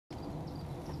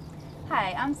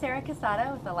Hi, I'm Sarah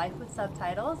Casada with A Life with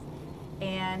Subtitles,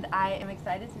 and I am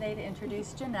excited today to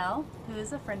introduce Jenelle, who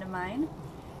is a friend of mine,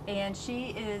 and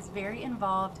she is very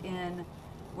involved in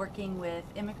working with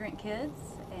immigrant kids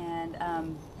and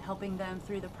helping them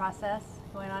through the process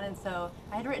going on. And so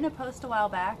I had written a post a while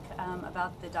back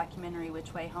about the documentary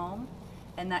Which Way Home,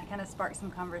 and that kind of sparked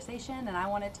some conversation, and I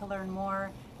wanted to learn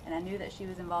more, and I knew that she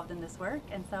was involved in this work,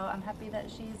 and so I'm happy that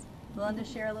she's willing to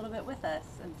share a little bit with us.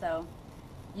 And so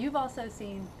you've also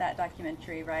seen that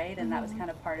documentary, right? And that was kind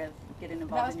of part of getting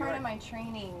involved. That was in your part of work. my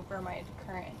training for my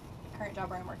current job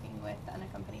where I'm working with the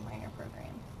unaccompanied minor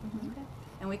program. Okay.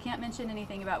 And we can't mention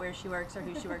anything about where she works or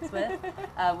who she works with,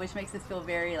 which makes us feel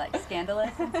very like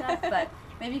scandalous and stuff. But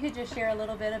maybe you could just share a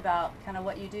little bit about kind of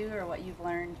what you do or what you've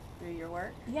learned through your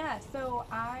work. Yeah, so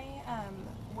I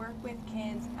work with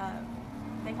kids.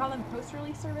 They call them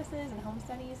post-release services and home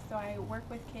studies. So I work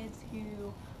with kids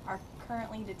who are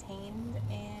currently detained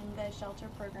in the shelter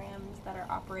programs that are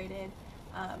operated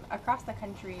across the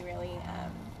country, really,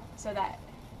 so that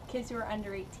kids who are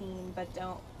under 18 but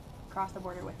don't cross the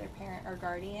border with their parent or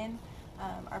guardian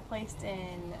are placed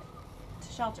in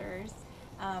shelters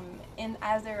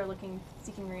as they're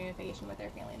seeking reunification with their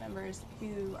family members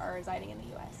who are residing in the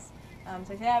U.S.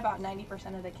 So I say that about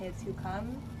 90% of the kids who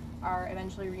come are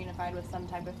eventually reunified with some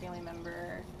type of family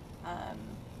member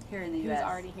Here in the who's U.S.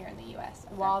 already here in the U.S.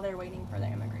 while they're waiting for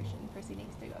their immigration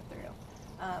proceedings to go through.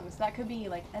 So that could be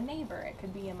like a neighbor, it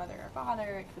could be a mother or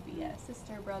father, it could be a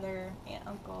sister, brother, aunt,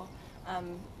 uncle.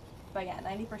 But yeah,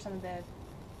 90% of the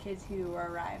kids who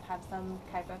arrive have some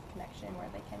type of connection where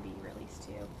they can be released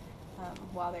to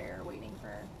while they're waiting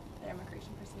for their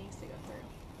immigration proceedings to go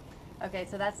through. Okay,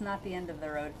 so that's not the end of the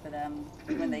road for them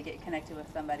when they get connected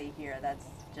with somebody here. That's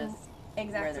just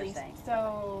where they're staying.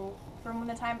 So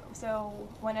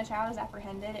when a child is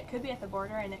apprehended, it could be at the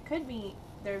border, and it could be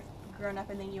they've grown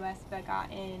up in the U.S. but got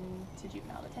into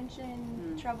juvenile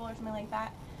detention trouble or something like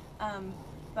that.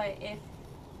 But if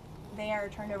they are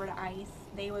turned over to ICE,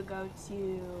 they would go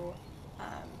to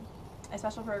a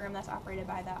special program that's operated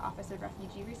by the Office of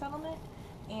Refugee Resettlement,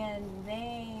 and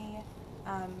they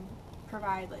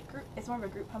provide it's more of a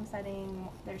group home setting.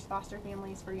 There's foster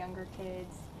families for younger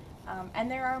kids,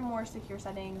 and there are more secure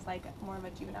settings, like more of a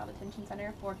juvenile detention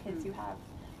center for kids who have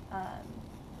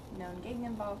known gang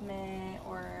involvement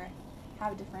or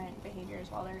have different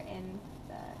behaviors while they're in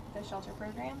the shelter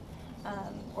program,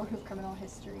 or who have criminal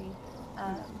history.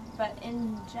 But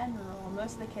in general,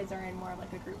 most of the kids are in more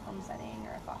like a group home setting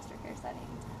or a foster care setting.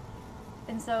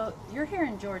 And so you're here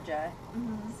in Georgia,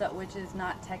 so which is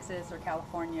not Texas or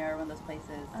California or one of those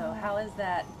places. So how is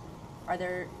that? Are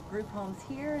there group homes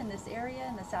here in this area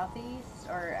in the southeast,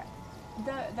 or?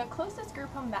 The closest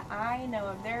group home that I know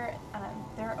of, there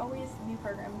are always new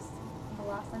programs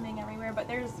blossoming everywhere, but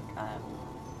there's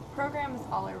programs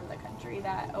all over the country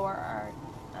that or our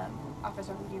Office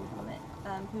of Refugee Resettlement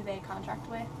who they contract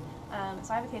with.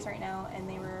 So I have a case right now, and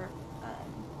they were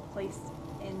placed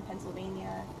in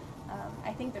Pennsylvania.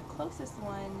 I think the closest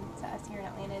one to us here in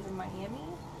Atlanta is in Miami,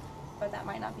 but that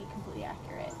might not be completely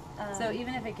accurate. So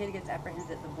even if a kid gets apprehended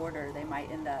at the border, they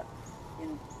might end up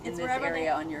in this wherever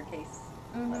area on your case.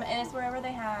 And it's wherever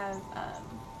they have.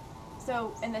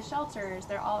 So in the shelters,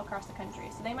 they're all across the country.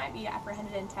 So they might be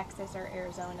apprehended in Texas or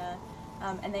Arizona,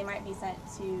 and they might be sent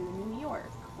to New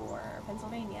York or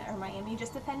Pennsylvania or Miami,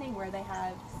 just depending where they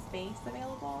have space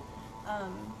available.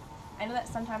 I know that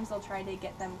sometimes they'll try to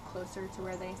get them closer to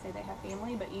where they say they have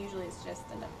family, but usually it's just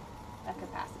in a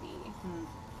capacity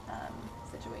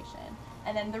situation.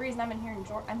 And then the reason I'm here in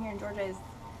Georgia is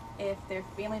if their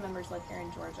family members live here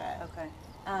in Georgia. Okay.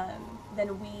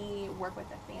 Then we work with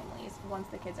the families once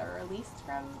the kids are released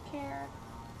from care,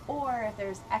 or if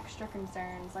there's extra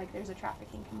concerns, like there's a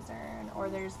trafficking concern, or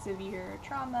there's severe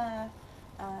trauma,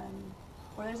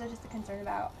 or there's just a concern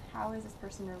about how is this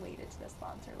person related to the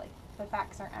sponsor, like the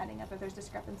facts aren't adding up. If there's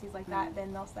discrepancies like that,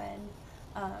 then they'll send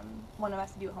one of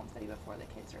us to do a home study before the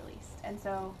kid's released. And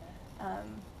so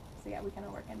yeah, we kind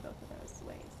of work in both of those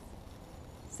ways.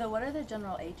 So what are the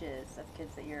general ages of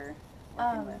kids that you're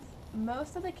working with?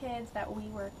 Most of the kids that we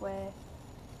work with,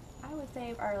 I would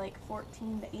say, are like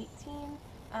 14 to 18,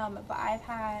 but I've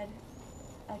had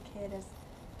a kid as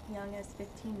young as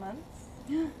 15 months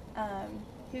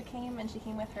who came, and she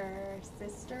came with her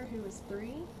sister who was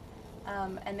 3,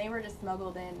 and they were just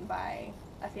smuggled in by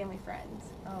a family friend.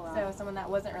 Oh, wow. So someone that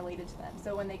wasn't related to them.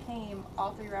 So when they came,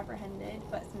 all 3 were apprehended,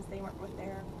 but since they weren't with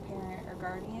their parent or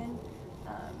guardian,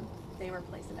 they were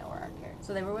placed in ORR care.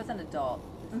 So they were with an adult.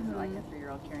 This isn't like a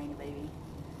 3-year-old carrying a baby.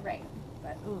 Right.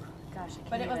 But ooh, gosh, I can't.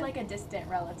 But it was even. like a distant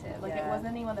relative. Like it wasn't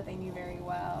anyone that they knew very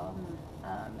well.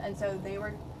 And so they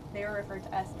were they were referred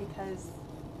to us because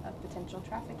of potential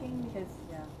trafficking, because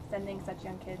Yeah. sending such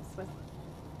young kids with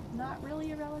not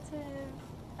really a relative.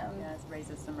 Yeah, it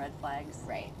raises some red flags.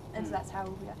 Right. And so Mm. that's how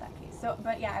we got that case. So,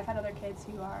 but yeah, I've had other kids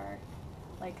who are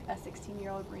like a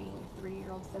 16-year-old bringing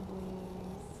 3-year-old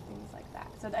siblings, things like that.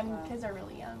 So, I mean, Wow. kids are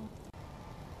really young.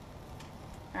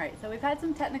 All right, so we've had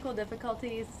some technical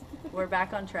difficulties. We're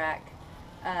back on track.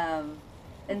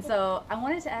 And so I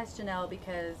wanted to ask Jenelle,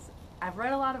 because I've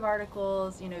read a lot of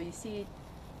articles, you know, you see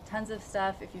tons of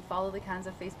stuff. If you follow the kinds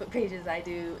of Facebook pages I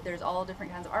do, there's all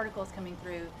different kinds of articles coming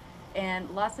through, and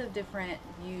lots of different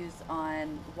views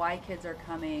on why kids are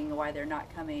coming, why they're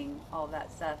not coming, all of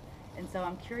that stuff. And so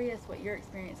I'm curious what your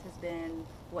experience has been,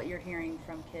 what you're hearing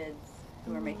from kids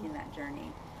who are making that journey.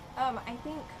 I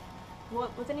think, well,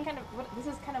 with any kind of, this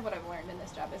is kind of what I've learned in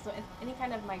this job, is so in any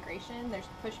kind of migration, there's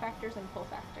push factors and pull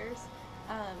factors.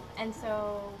 And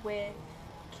so with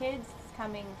kids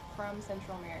coming from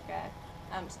Central America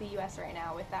to the U.S. right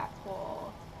now, with that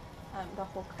whole, the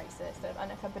whole crisis of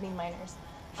unaccompanied minors,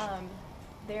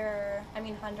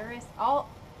 Honduras,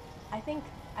 I think,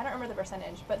 I don't remember the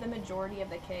percentage, but the majority of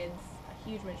the kids, a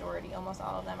huge majority, almost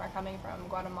all of them, are coming from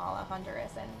Guatemala,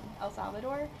 Honduras, and El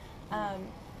Salvador.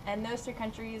 And those 3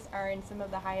 countries are in some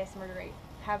of the highest murder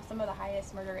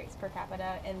rates per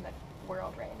capita in the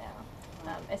world right now.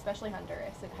 Especially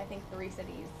Honduras. I think 3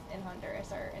 cities in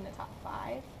Honduras are in the top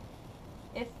 5.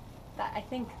 If that, I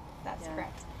think that's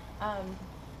correct.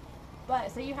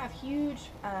 But so you have huge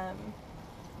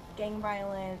gang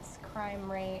violence,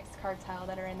 crime rates, cartel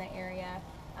that are in the area,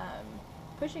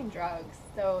 pushing drugs.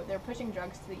 So they're pushing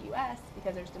drugs to the U.S.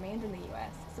 because there's demand in the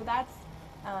U.S. So that's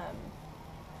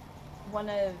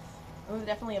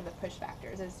definitely of the push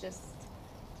factors, is just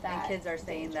that. And kids are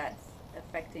saying dangerous. that's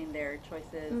affecting their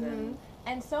choices.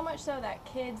 And so much so that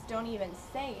kids don't even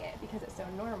say it because it's so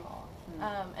normal.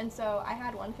 And so I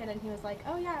had one kid, and he was like,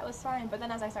 oh yeah, it was fine. But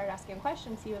then as I started asking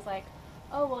questions, he was like,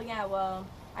 oh well, yeah, well,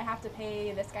 I have to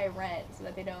pay this guy rent so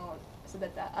that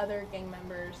the other gang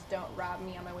members don't rob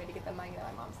me on my way to get the money that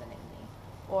my mom's sending me.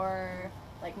 Or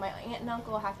like my aunt and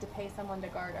uncle have to pay someone to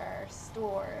guard our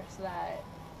store so that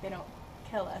they don't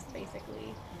kill us,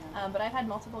 basically. But I've had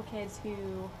multiple kids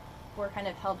who were kind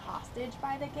of held hostage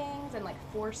by the gangs and like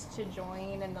forced to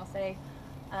join, and they'll say,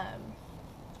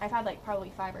 I've had like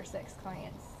probably 5 or 6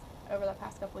 clients over the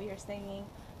past couple of years saying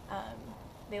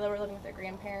they were living with their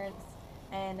grandparents,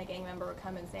 and a gang member would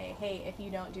come and say, hey, if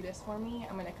you don't do this for me,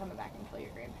 I'm going to come back and kill your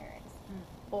grandparents.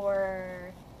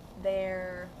 Or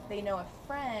they know a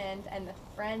friend, and the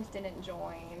friend didn't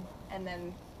join, and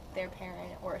then their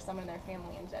parent or someone in their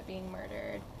family ended up being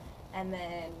murdered, and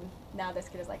then now this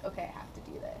kid is like, okay, I have to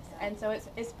do this. And so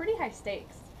it's pretty high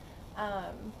stakes.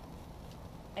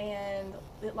 And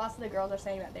lots of the girls are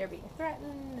saying that they're being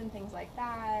threatened and things like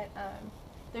that.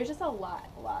 There's just a lot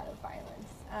of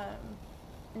violence.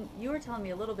 And you were telling me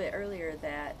a little bit earlier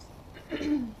that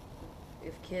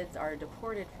if kids are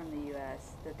deported from the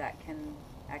U.S., that can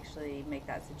actually make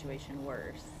that situation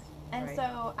worse. And right?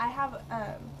 so I have,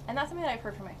 and that's something that I've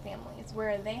heard from my families,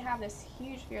 where they have this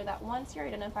huge fear that once you're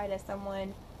identified as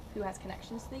someone who has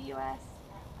connections to the U.S.,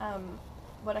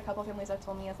 what a couple of families have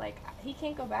told me is like, he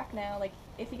can't go back now. Like,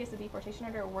 if he gets a deportation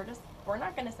order, we're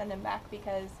not going to send him back,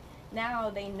 because now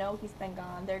they know he's been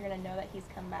gone. They're going to know that he's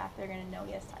come back. They're going to know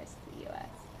he has ties to the U.S.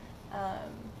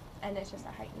 And it's just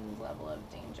a heightened level of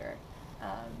danger.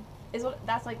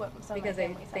 That's like what some because of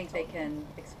my families they think have they told me. can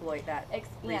exploit that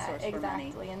resource for money.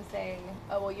 Exactly, and saying,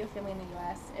 oh well, you have family in the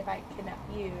U.S. If I kidnap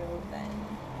you, then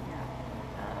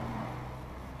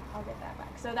I'll get that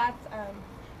back. So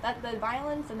that's the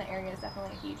violence in the area is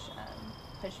definitely a huge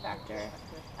push factor.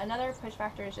 Another push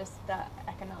factor is just the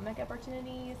economic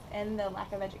opportunities, and the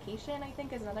lack of education, I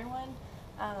think, is another one,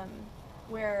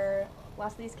 where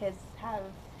lots of these kids have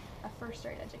a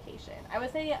first-grade education. I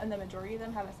would say the majority of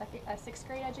them have a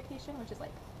sixth-grade education, which is like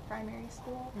primary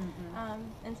school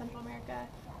in Central America,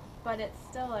 but it's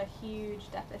still a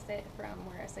huge deficit from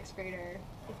where a sixth grader,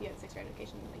 if you have a sixth-grade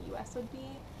education in the U.S., would be.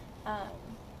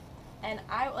 And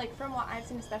from what I've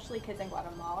seen, especially kids in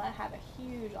Guatemala have a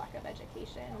huge lack of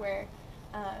education, where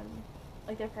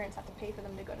their parents have to pay for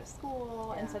them to go to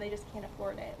school, and so they just can't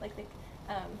afford it.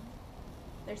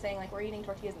 They're saying, like, we're eating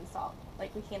tortillas and salt.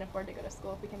 Like, we can't afford to go to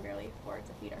school if we can barely afford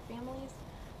to feed our families.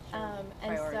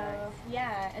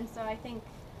 And so I think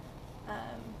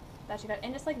that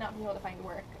and just, like, not being able to find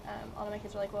work. All of my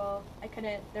kids were like, well,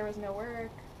 there was no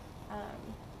work.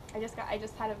 I just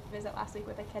had a visit last week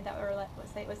with a kid that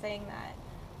was saying that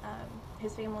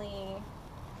his family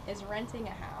is renting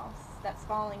a house that's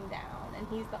falling down, and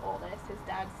he's the oldest. His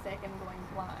dad's sick and going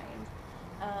blind.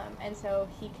 And so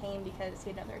he came because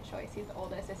he had no other choice. He's the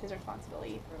oldest. It's his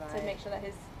responsibility to make sure that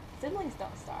his siblings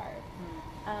don't starve.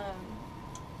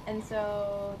 And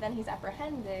so then he's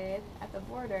apprehended at the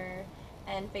border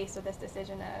and faced with this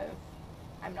decision of,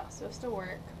 I'm not supposed to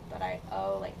work, but I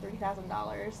owe like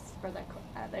 $3,000 for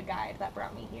the guide that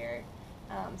brought me here.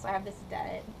 So I have this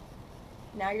debt.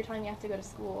 Now you're telling me I have to go to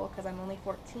school because I'm only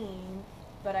 14,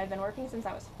 but I've been working since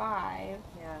I was 5.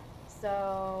 Yeah.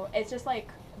 So it's just like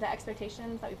the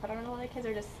expectations that we put on a lot of kids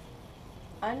are just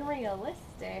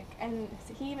unrealistic. And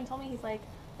he even told me, he's like,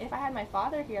 if I had my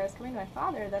father here, I was coming to my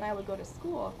father, then I would go to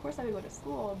school. Of course I would go to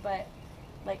school, but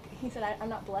like he said, I'm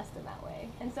not blessed in that way.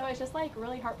 And so it's just like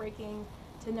really heartbreaking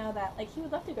to know that like he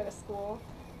would love to go to school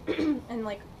and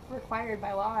like required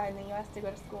by law in the U.S. to go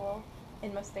to school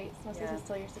in most states. Most states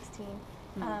until you're 16.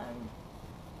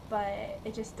 But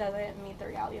it just doesn't meet the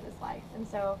reality of his life. And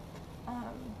so,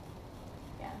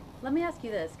 yeah. Let me ask you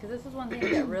this, because this is one thing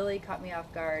that really caught me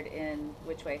off guard in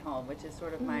Which Way Home, which is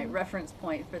sort of my reference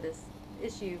point for this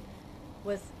issue,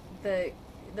 was the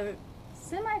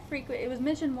semi-frequent, it was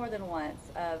mentioned more than once,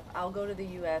 of I'll go to the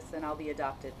U.S. and I'll be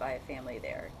adopted by a family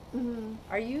there.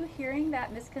 Are you hearing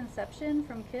that misconception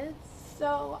from kids?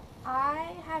 So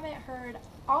I haven't heard,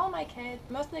 all my kids,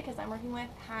 most of the kids I'm working with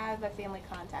have a family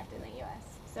contact in the U.S.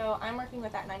 So I'm working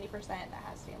with that 90% that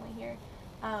has family here.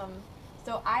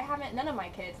 So I haven't, none of my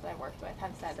kids that I've worked with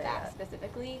have said that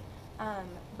specifically.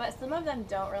 But some of them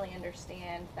don't really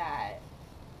understand that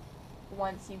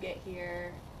once you get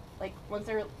here, like once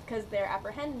because they're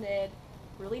apprehended,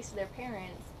 released to their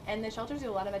parents, and the shelters do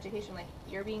a lot of education, like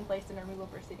you're being placed in removal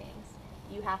proceedings.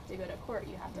 You have to go to court,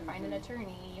 you have to find an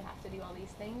attorney, you have to do all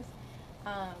these things.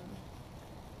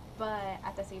 But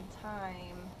at the same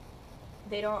time,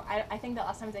 they don't, I think that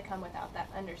lots of times they come without that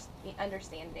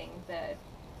understanding the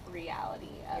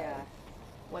reality of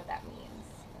what that means.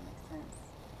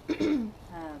 That makes sense.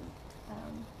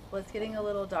 Well, it's getting a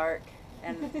little dark,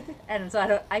 and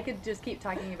so I could just keep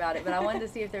talking about it, but I wanted to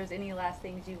see if there's any last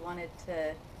things you wanted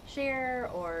to share,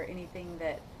 or anything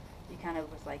that you kind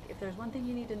of was like, if there's one thing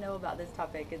you need to know about this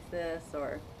topic, it's this,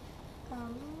 or... I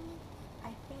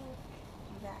think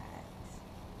that,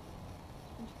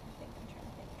 I'm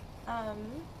trying to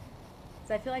think.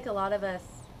 So I feel like a lot of us,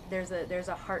 there's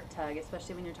a heart tug,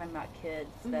 especially when you're talking about kids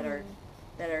that are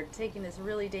taking this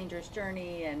really dangerous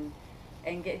journey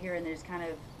and get here, and there's kind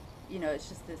of, you know, it's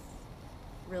just this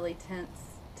really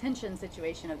tension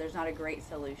situation of there's not a great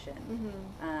solution.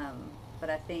 But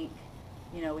I think,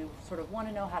 you know, we sort of want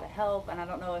to know how to help, and I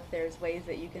don't know if there's ways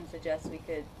that you can suggest we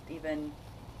could even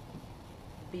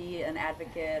be an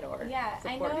advocate or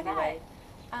support in any way.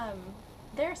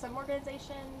 There are some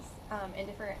organizations in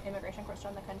different immigration courts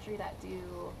around the country that do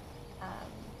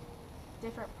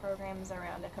different programs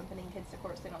around accompanying kids to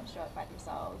court so they don't show up by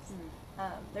themselves.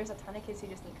 There's a ton of kids who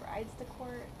just need rides to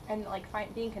court, and like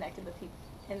being connected with people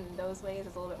in those ways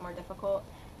is a little bit more difficult.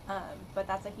 But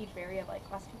that's a huge barrier of like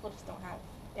lots of people just don't have,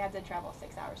 they have to travel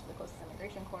 6 hours to the closest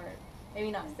immigration court.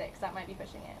 Maybe not 6, that might be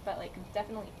pushing it, but like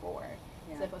definitely 4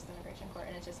 to the closest immigration court,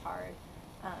 and it's just hard.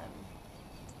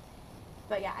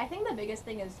 But yeah, I think the biggest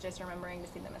thing is just remembering to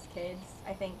see them as kids.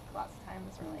 I think lots of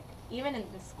times we're like, even in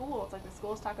the schools, like the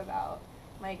schools talk about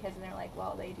my kids and they're like,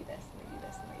 well, they do this and they do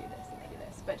this and they do this and they do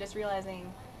this. But just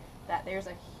realizing that there's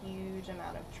a huge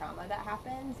amount of trauma that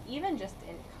happens, even just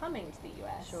in coming to the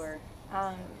U.S. Sure.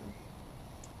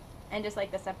 And just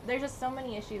like there's just so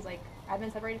many issues. Like I've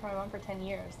been separated from my mom for 10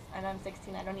 years, and I'm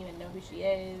 16. I don't even know who she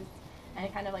is,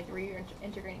 and kind of like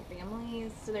reintegrating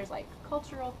families. So there's like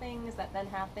cultural things that then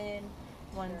happen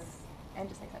once, and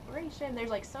just like separation. There's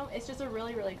like it's just a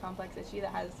really, really complex issue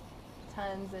that has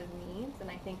tons of needs. And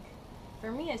I think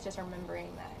for me, it's just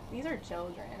remembering that these are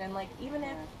children, and like even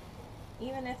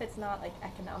if it's not like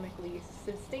economically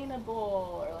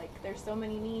sustainable, or like there's so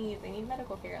many needs, they need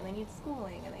medical care and they need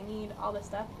schooling and they need all this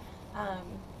stuff.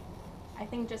 I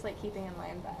think just like keeping in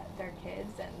mind that they're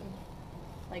kids and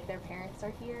like their parents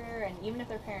are here, and even if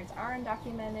their parents are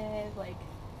undocumented, like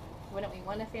wouldn't we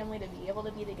want a family to be able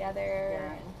to be together?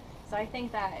 And so I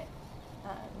think that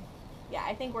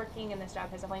I think working in this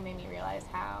job has definitely made me realize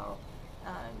how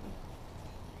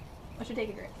I should take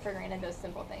it for granted those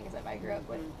simple things. If I grew up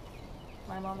with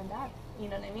my mom and dad, you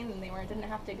know what I mean, and they didn't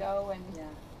have to go and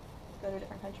go to a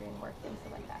different country and work and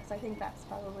stuff like that. So I think that's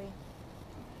probably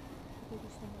the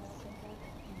biggest thing that I think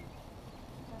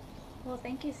of. Well,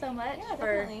 thank you so much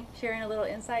for sharing a little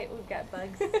insight. We've got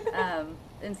Bugs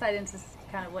insight into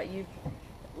kind of what you've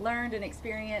learned and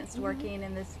experienced working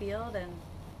in this field, and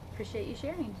appreciate you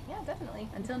sharing. Yeah, definitely.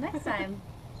 Until next time.